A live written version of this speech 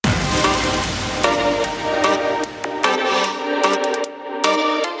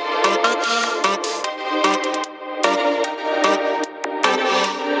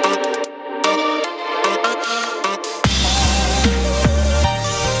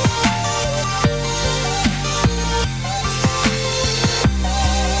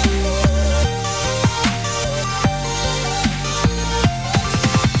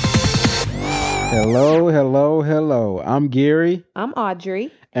Hello, hello, hello. I'm Gary. I'm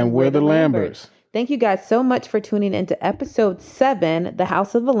Audrey. And we're the Lambers. Thank you guys so much for tuning into episode 7, The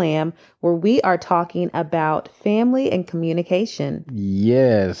House of the Lamb, where we are talking about family and communication.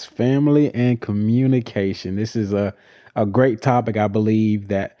 Yes, family and communication. This is a great topic, I believe,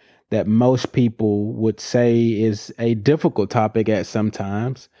 that most people would say is a difficult topic at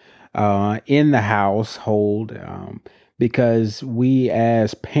sometimes in the household because we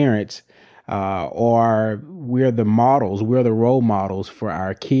as parents we're the models, we're the role models for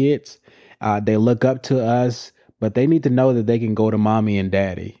our kids. They look up to us, but they need to know that they can go to mommy and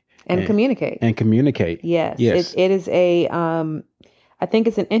daddy and communicate. And communicate. Yes. Yes. It is I think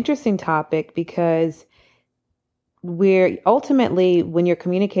it's an interesting topic because we're ultimately, when you're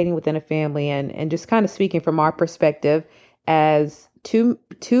communicating within a family and just kind of speaking from our perspective as two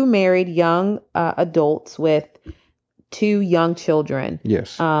married young adults with 2 young children.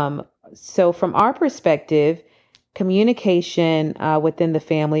 Yes. So from our perspective, communication within the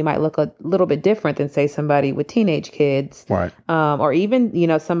family might look a little bit different than, say, somebody with teenage kids, right? Or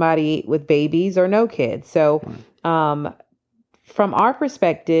even, somebody with babies or no kids. So from our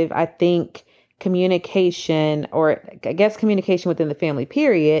perspective, I think communication, or I guess communication within the family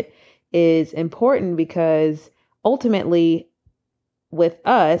period, is important because ultimately with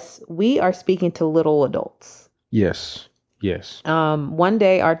us, we are speaking to little adults. Yes. Yes. One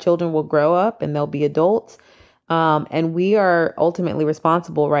day our children will grow up and they'll be adults. And we are ultimately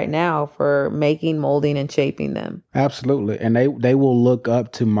responsible right now for making, molding, and shaping them. Absolutely. And they will look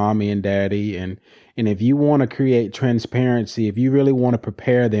up to mommy and daddy. And if you want to create transparency, if you really want to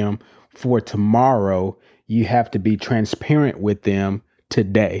prepare them for tomorrow, you have to be transparent with them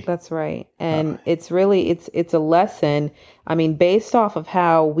today. That's right. And it's really, it's a lesson. I mean, based off of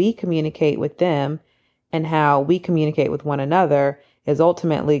how we communicate with them and how we communicate with one another is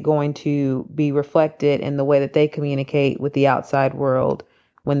ultimately going to be reflected in the way that they communicate with the outside world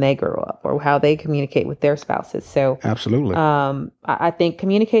when they grow up, or how they communicate with their spouses. So absolutely. I think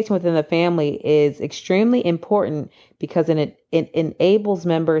communication within the family is extremely important because it enables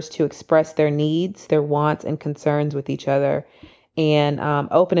members to express their needs, their wants, and concerns with each other. And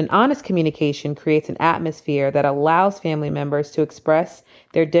open and honest communication creates an atmosphere that allows family members to express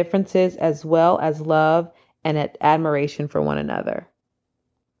their differences as well as love and admiration for one another.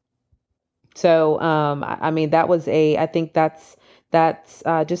 So, I mean, I think that's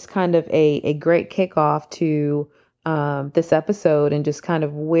just kind of a great kickoff to this episode, and just kind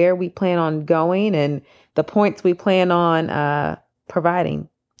of where we plan on going and the points we plan on providing.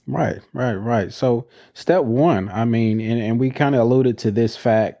 Right. So step 1, I mean, and we kind of alluded to this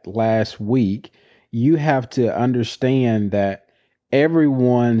fact last week, you have to understand that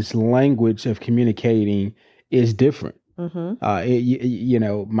everyone's language of communicating is different. Mm-hmm.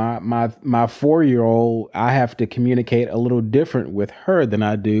 My 4-year-old, I have to communicate a little different with her than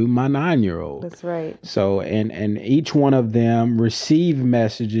I do my 9-year-old. That's right. So, and each one of them receive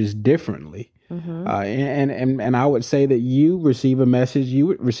messages differently. Mm-hmm. And I would say that you would receive a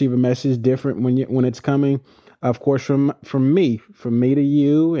message different when it's coming, of course, from me to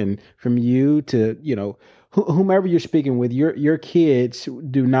you, and from you to, whomever you're speaking with. Your kids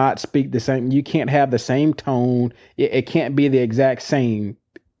do not speak the same. You can't have the same tone. It can't be the exact same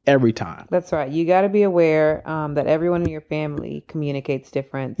every time. That's right. You got to be aware that everyone in your family communicates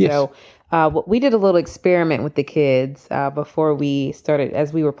different. Yes. So we did a little experiment with the kids before we started,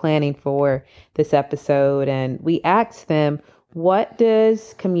 as we were planning for this episode. And we asked them, what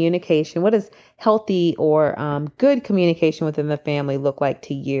does healthy or good communication within the family look like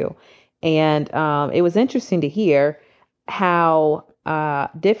to you? And it was interesting to hear how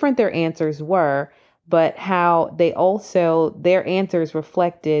different their answers were, but how their answers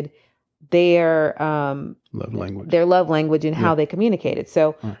reflected their love language and how they communicated.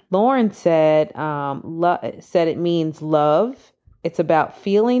 So Lauren said it means love. It's about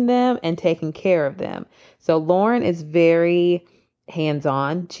feeling them and taking care of them. So Lauren is very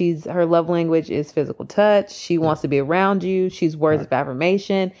hands-on. Her love language is physical touch. She wants to be around you. She's words of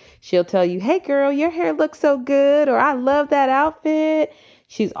affirmation. She'll tell you, "Hey girl, your hair looks so good," or "I love that outfit."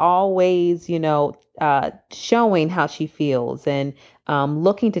 She's always, showing how she feels and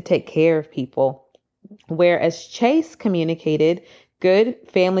looking to take care of people. Whereas Chase communicated, good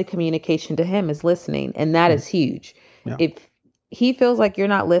family communication to him is listening. And that is huge. Yeah. If he feels like you're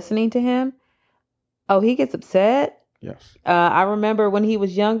not listening to him, he gets upset. Yes. I remember when he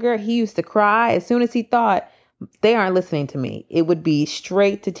was younger, he used to cry as soon as he thought they aren't listening to me. It would be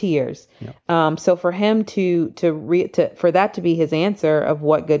straight to tears. Yeah. So for him for that to be his answer of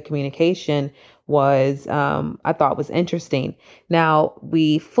what good communication was, I thought was interesting. Now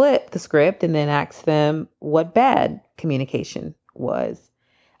we flipped the script and then asked them what bad communication was.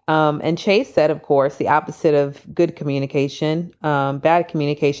 And Chase said, of course, the opposite of good communication. Bad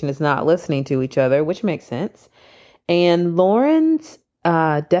communication is not listening to each other, which makes sense. And Lauren's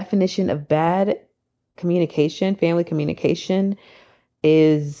definition of bad communication, family communication,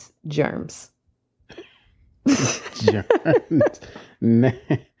 is germs.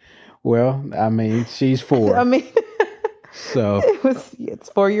 Well, I mean, she's 4. I mean, so it's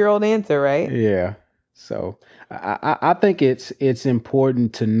 4-year-old answer, right? Yeah. So I think it's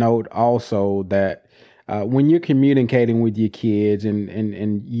important to note also that when you're communicating with your kids,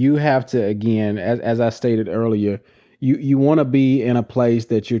 and you have to, again, as I stated earlier, you want to be in a place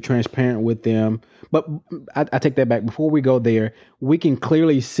that you're transparent with them. But I take that back. Before we go there, we can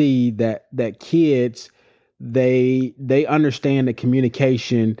clearly see that kids, they understand that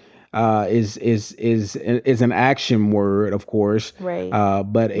communication is an action word, of course, Right.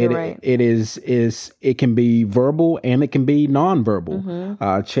 But Right. it can be verbal and it can be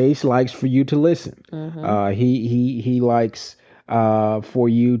nonverbal. Chase likes for you to listen. He likes for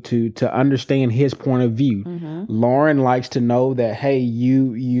you to understand his point of view. Lauren likes to know that, hey,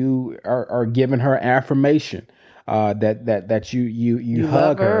 you are giving her affirmation, that you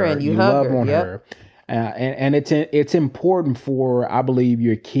hug her and you love hug her. on Yep. her. And it's important for, I believe,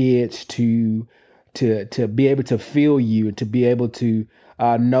 your kids to be able to feel you, to be able to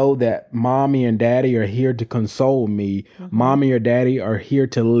know that mommy and daddy are here to console me. Mommy or daddy are here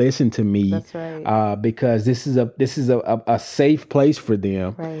to listen to me. That's right. Because this is a safe place for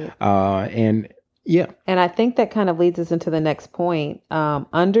them. Right. And yeah. And I think that kind of leads us into the next point.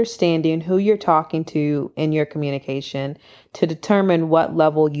 Understanding who you're talking to in your communication to determine what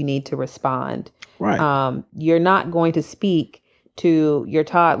level you need to respond. Right. You're not going to speak to your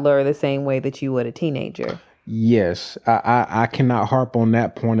toddler the same way that you would a teenager. Yes, I cannot harp on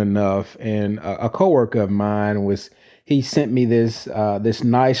that point enough. And a coworker of mine he sent me this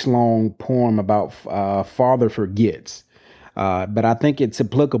nice long poem about father forgets, but I think it's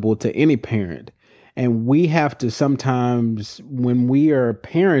applicable to any parent. And we have to sometimes, when we are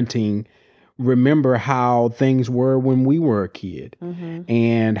parenting, remember how things were when we were a kid,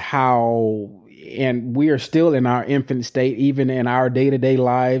 and we are still in our infant state, even in our day-to-day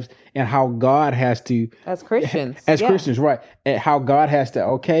lives, and how God has to, as Christians, Christians, right? And how God has to,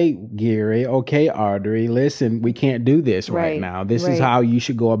 okay, Gary, okay, Audrey, listen, we can't do this right now. This is how you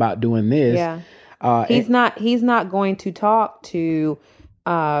should go about doing this. Yeah. He's not going to talk to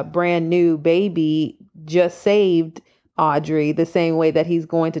brand new baby just saved Audrey the same way that he's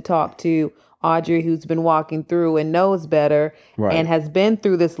going to talk to Audrey, who's been walking through and knows better and has been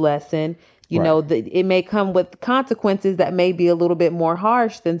through this lesson. You know, it may come with consequences that may be a little bit more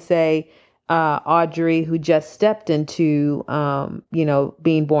harsh than, say, Audrey, who just stepped into,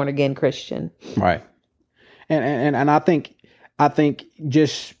 being born again Christian. Right. And I think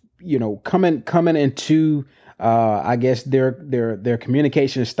just, coming into, I guess their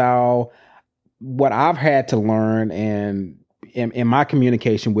communication style, what I've had to learn and in my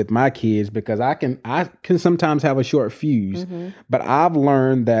communication with my kids, because I can sometimes have a short fuse, but I've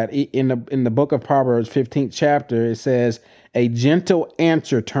learned that in the book of Proverbs 15th chapter, it says, a gentle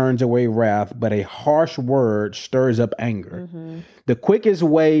answer turns away wrath, but a harsh word stirs up anger. The quickest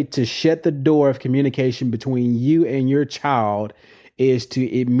way to shut the door of communication between you and your child is to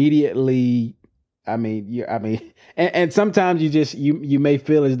immediately, and sometimes you may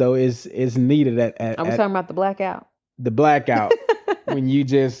feel as though it's needed at I was talking about the blackout. The blackout when you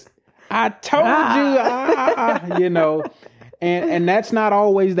just, I told you, and that's not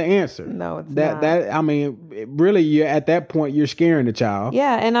always the answer. No, it's not. Really, you're at that point, you're scaring the child.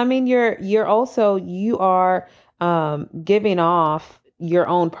 Yeah. And I mean, you are giving off your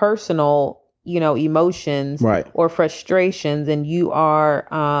own personal, emotions or frustrations, and you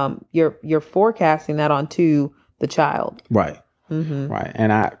are, you're forecasting that onto the child. Right. Right.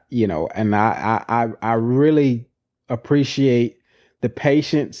 And I really appreciate the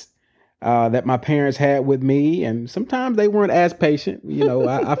patience that my parents had with me, and sometimes they weren't as patient.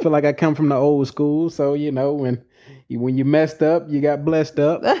 I feel like I come from the old school, so when you messed up, you got blessed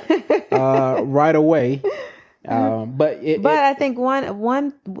up right away. But I think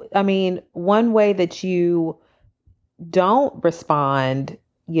one way that you don't respond,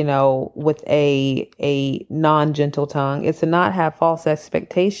 with a non-gentle tongue is to not have false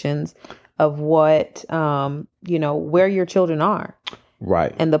expectations of what, where your children are.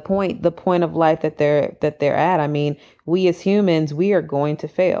 Right. And the point of life that they're at. I mean, we as humans, we are going to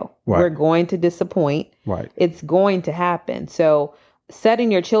fail. Right. We're going to disappoint. Right. It's going to happen. So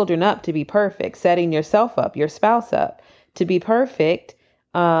setting your children up to be perfect, setting yourself up, your spouse up to be perfect,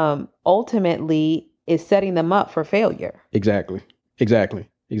 ultimately is setting them up for failure. Exactly.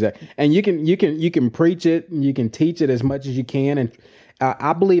 And you can preach it and you can teach it as much as you can. And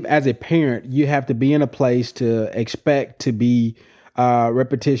I believe as a parent, you have to be in a place to expect to be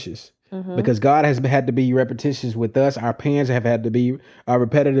repetitious. Because God has had to be repetitious with us. Our parents have had to be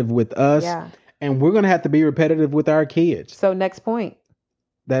repetitive with us. Yeah. And we're going to have to be repetitive with our kids. So next point.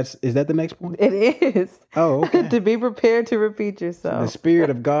 Is that the next point? It is. Oh, okay. To be prepared to repeat yourself. The Spirit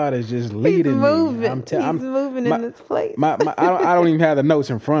of God is just leading He's moving. me. He's moving in this place. I don't even have the notes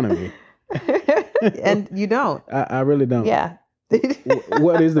in front of me. And you don't. I really don't. Yeah.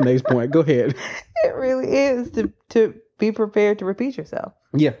 What is the next point? Go ahead. It really is to be prepared to repeat yourself.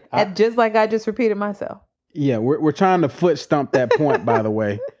 Yeah. And just like I just repeated myself. Yeah, we're trying to foot stump that point, by the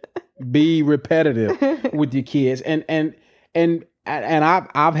way. Be repetitive with your kids. And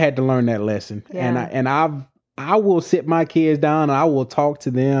I've had to learn that lesson. Yeah. I will sit my kids down and I will talk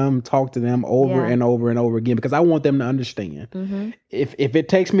to them over and over and over again because I want them to understand. If it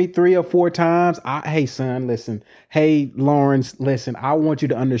takes me 3 or 4 times, hey son, listen. Hey Lawrence, listen. I want you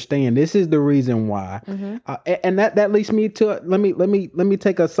to understand. This is the reason why. And that leads me to let me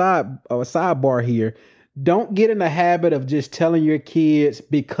take a sidebar here. Don't get in the habit of just telling your kids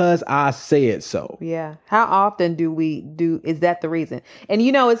because I said so. Yeah. How often is that the reason? And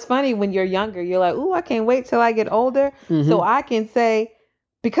it's funny when you're younger, you're like, ooh, I can't wait till I get older so I can say,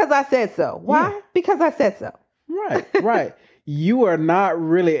 because I said so. Why? Yeah. Because I said so. Right. You are not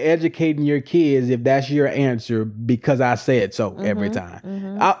really educating your kids if that's your answer because I said so every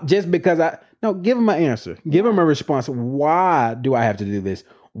time. Just because give them an answer. Give them a response. Why do I have to do this?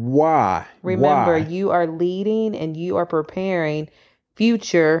 Why? Remember, you are leading and you are preparing the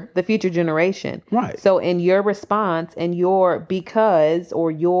future generation. Right. So in your response and your because or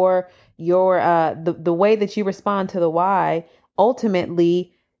your the way that you respond to the why,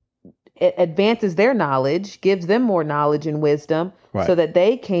 ultimately it advances their knowledge, gives them more knowledge and wisdom so that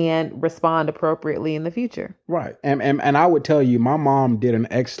they can respond appropriately in the future. Right. And I would tell you, my mom did an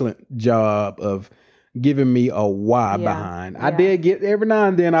excellent job of giving me a why behind. I did get every now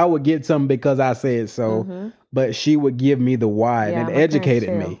and then I would get something because I said so, but she would give me the why and it educated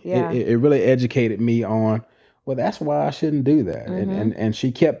me. Yeah. It really educated me on, well, that's why I shouldn't do that. And she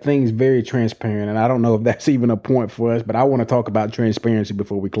kept things very transparent. And I don't know if that's even a point for us, but I want to talk about transparency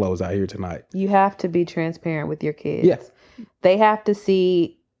before we close out here tonight. You have to be transparent with your kids. Yes. They have to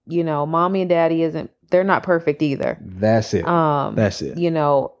see, mommy and daddy they're not perfect either. That's it. That's it.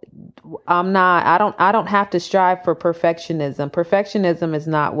 I don't have to strive for perfectionism. Perfectionism is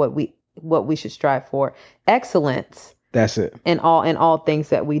not what we should strive for. Excellence. That's it. In all things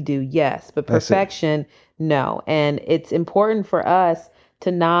that we do. Yes. But perfection, no. And it's important for us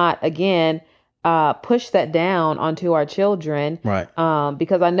to not, again, push that down onto our children. Right.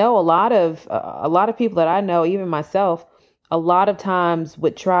 Because I know a lot of people that I know, even myself, a lot of times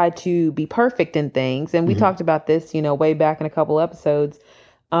would try to be perfect in things. And we talked about this, way back in a couple episodes.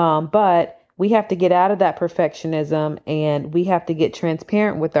 But we have to get out of that perfectionism and we have to get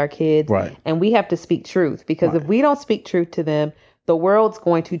transparent with our kids. Right. And we have to speak truth because if we don't speak truth to them, the world's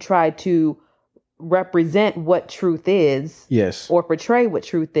going to try to represent what truth is. Yes. Or portray what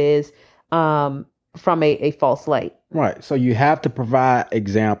truth is, from a false light. Right. So you have to provide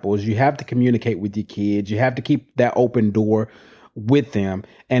examples. You have to communicate with your kids. You have to keep that open door with them.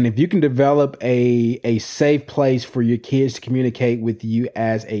 And if you can develop a safe place for your kids to communicate with you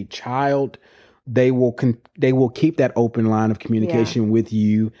as a child, they will keep that open line of communication with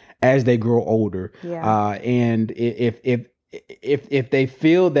you as they grow older. Yeah. And if they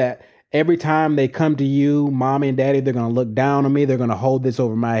feel that every time they come to you, mommy and daddy, they're going to look down on me, they're going to hold this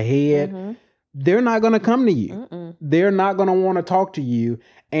over my head, they're not going to come to you. They're not going to want to talk to you.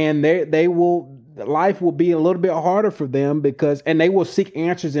 And life will be a little bit harder for them and they will seek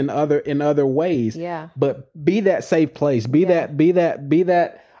answers in other ways. Yeah. But be that safe place. Be that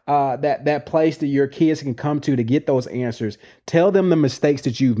place that your kids can come to get those answers. Tell them the mistakes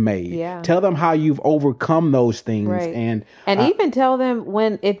that you've made. Yeah. Tell them how you've overcome those things. Right. And even tell them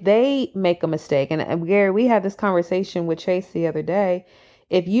if they make a mistake. And Gary, we had this conversation with Chase the other day.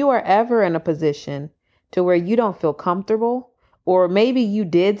 If you are ever in a position to where you don't feel comfortable, or maybe you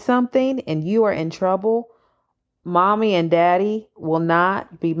did something and you are in trouble, mommy and daddy will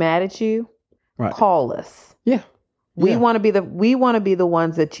not be mad at you. Right. Call us. Yeah. We want to be the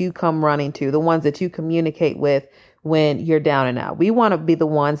ones that you come running to, the ones that you communicate with when you're down and out. We want to be the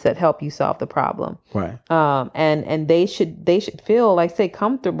ones that help you solve the problem. Right. And they should feel like, say,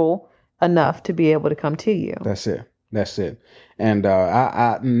 comfortable enough to be able to come to you. That's it. That's it. And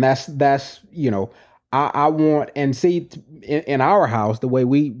and that's I want, and see, in our house, the way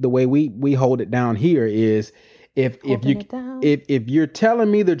we hold it down here is, if Holding you it down. if you're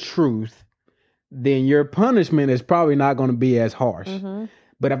telling me the truth, then your punishment is probably not going to be as harsh. Mm-hmm.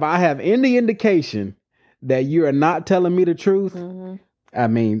 But if I have any indication that you are not telling me the truth, Mm-hmm. that's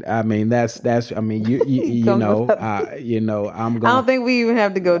I'm I going don't think we even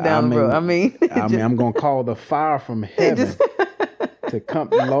have to go I down the road. mean I'm going to call the fire from it heaven just to come.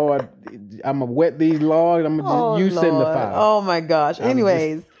 Lord, I'm gonna wet these logs. I'm gonna oh you send the Lord. fire. Oh my gosh. I'm just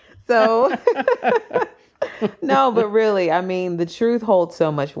Anyways, so no, but really, I mean, the truth holds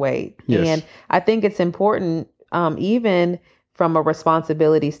so much weight. Yes. And I think it's important, even from a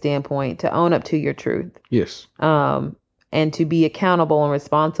responsibility standpoint, to own up to your truth, Yes. and to be accountable and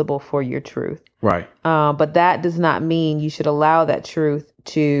responsible for your truth. Right. But that does not mean you should allow that truth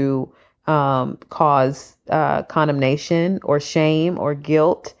to cause condemnation or shame or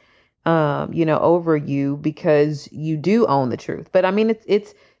guilt, over you, because you do own the truth. But I mean,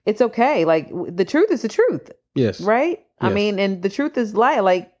 it's okay. Like, the truth is the truth, Yes. right? I Yes. mean, and the truth is light.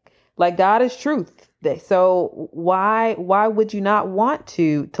 Like God is truth. So why would you not want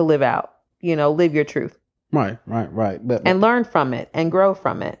to live out, live your truth Right. But and learn from it and grow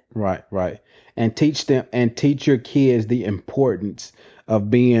from it? right. And teach your kids the importance of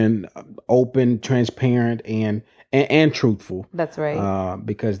being open, transparent, and truthful. That's right.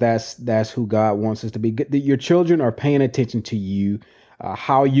 Because that's who God wants us to be. Your children are paying attention to you,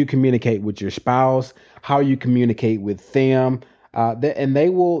 how you communicate with your spouse, how you communicate with them, and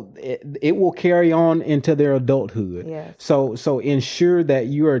it will carry on into their adulthood. Yes. So ensure that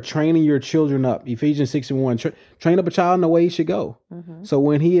you are training your children up. Ephesians 6:1, train up a child in the way he should go. Mm-hmm. So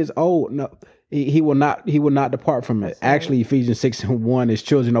when he is old, no, he will not depart from it. That's right. Actually, Ephesians 6:1 is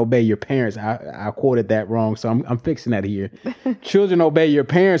children obey your parents. I quoted that wrong, so I'm fixing that here. Children obey your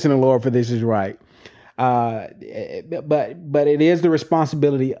parents in the Lord, for this is right. But it is the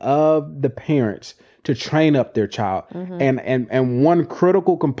responsibility of the parents to train up their child. Mm-hmm. And one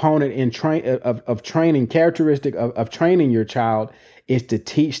critical component in training, characteristic of training your child, is to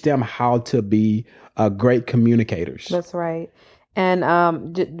teach them how to be great communicators. That's right. And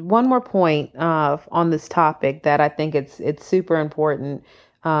one more point on this topic that I think it's super important.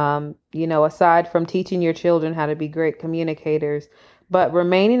 Aside from teaching your children how to be great communicators, but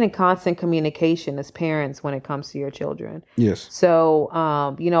remaining in constant communication as parents when it comes to your children. Yes. So,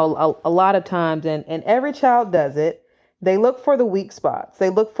 a lot of times, and every child does it, they look for the weak spots. They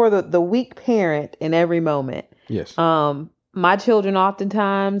look for the weak parent in every moment. Yes. My children,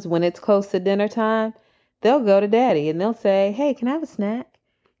 oftentimes, when it's close to dinner time, they'll go to daddy and they'll say, "Hey, can I have a snack?"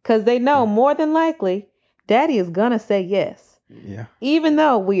 Because they know more than likely daddy is going to say yes. Yeah. Even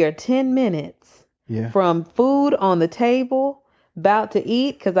though we are 10 minutes from food on the table, about to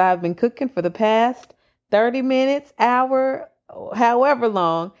eat, because I've been cooking for the past 30 minutes, hour, however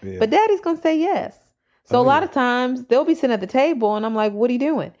long. Yeah. But daddy's going to say yes. So a lot of times they'll be sitting at the table and I'm like, "What are you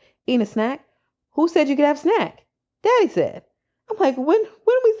doing? Eating a snack? Who said you could have a snack?" Daddy said. I'm like, when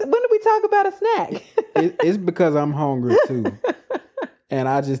did we talk about a snack? It's because I'm hungry too. And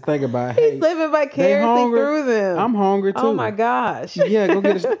I just think about, hey, he's living vicariously through them. I'm hungry too. Oh my gosh. Yeah, go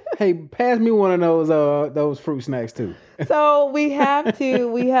get hey, pass me one of those fruit snacks too. So we have to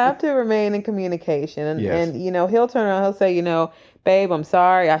remain in communication, and Yes. and he'll turn around, he'll say, "Babe, I'm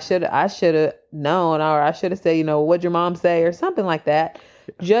sorry. I should have known, or I should have said, what'd your mom say, or something like that."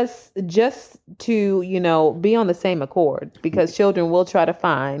 Just to be on the same accord, because children will try to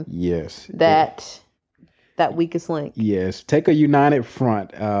find that weakest link. Yes, take a united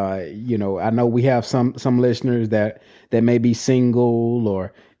front. I know we have some listeners that may be single,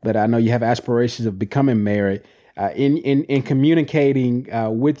 but I know you have aspirations of becoming married. In communicating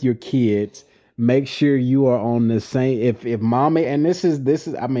with your kids, make sure you are on the same. If mommy, and this is this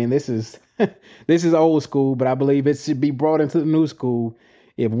is old school, but I believe it should be brought into the new school.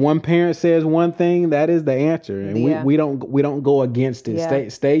 If one parent says one thing, that is the answer, and we don't go against it. Yeah.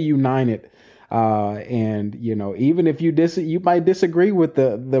 Stay united. And even if you might disagree with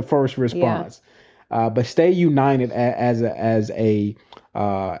the first response, but stay united as a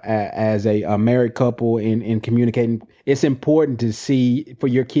married couple in communicating. It's important for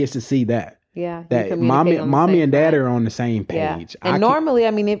your kids to see that mommy and dad are on the same page. And normally,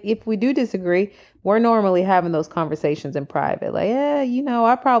 if we do disagree, we're normally having those conversations in private. Like,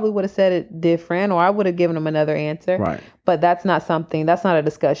 I probably would have said it different, or I would have given them another answer. Right. But that's not a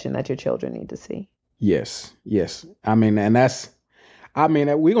discussion that your children need to see. Yes. We're gonna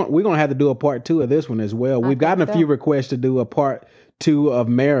have to do a part 2 of this one as well. We've gotten a few requests to do a part two of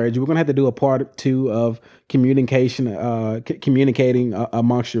marriage, we're going to have to do a part two of communication, communicating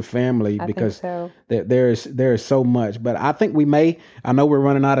amongst your family, because so. there is so much. But I think I know we're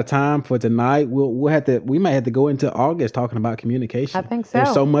running out of time for tonight. We may have to go into August talking about communication. I think so.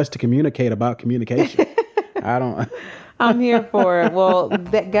 There's so much to communicate about communication. I'm here for it. Well,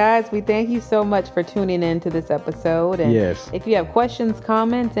 guys, we thank you so much for tuning in to this episode. And yes, if you have questions,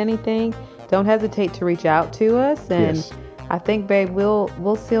 comments, anything, don't hesitate to reach out to us. And yes. I think, babe,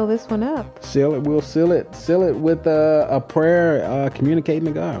 we'll seal this one up. We'll seal it with a prayer, communicating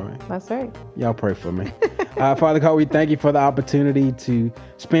to God, right? That's right. Y'all pray for me. Father God, we thank you for the opportunity to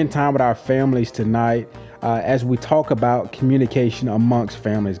spend time with our families tonight. As we talk about communication amongst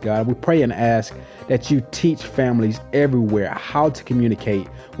families, God, we pray and ask that you teach families everywhere how to communicate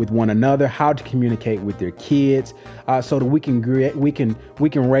with one another, how to communicate with their kids, so that we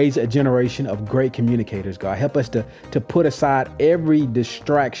can raise a generation of great communicators. God, help us to put aside every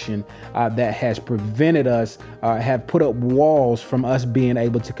distraction that has prevented us, have put up walls from us being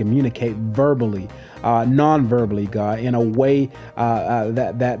able to communicate verbally, non-verbally, God, in a way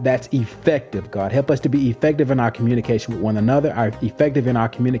that's effective. God, help us to be effective in our communication with one another, effective in our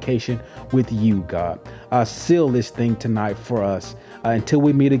communication with you, God. Seal this thing tonight for us until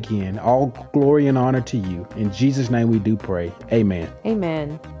we meet again. All glory and honor to you. In Jesus' name we do pray. Amen.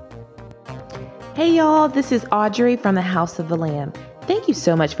 Amen. Hey y'all, this is Audrey from the House of the Lamb. Thank you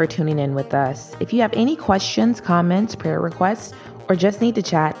so much for tuning in with us. If you have any questions, comments, prayer requests, or just need to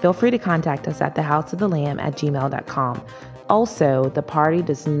chat, feel free to contact us at thehouseofthelamb@gmail.com. Also, the party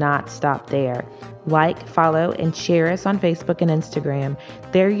does not stop there. Like, follow, and share us on Facebook and Instagram.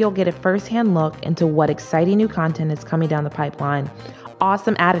 There you'll get a firsthand look into what exciting new content is coming down the pipeline.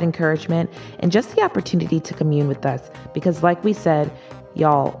 Awesome added encouragement, and just the opportunity to commune with us. Because like we said,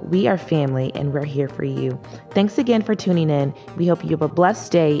 y'all, we are family and we're here for you. Thanks again for tuning in. We hope you have a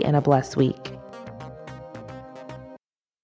blessed day and a blessed week.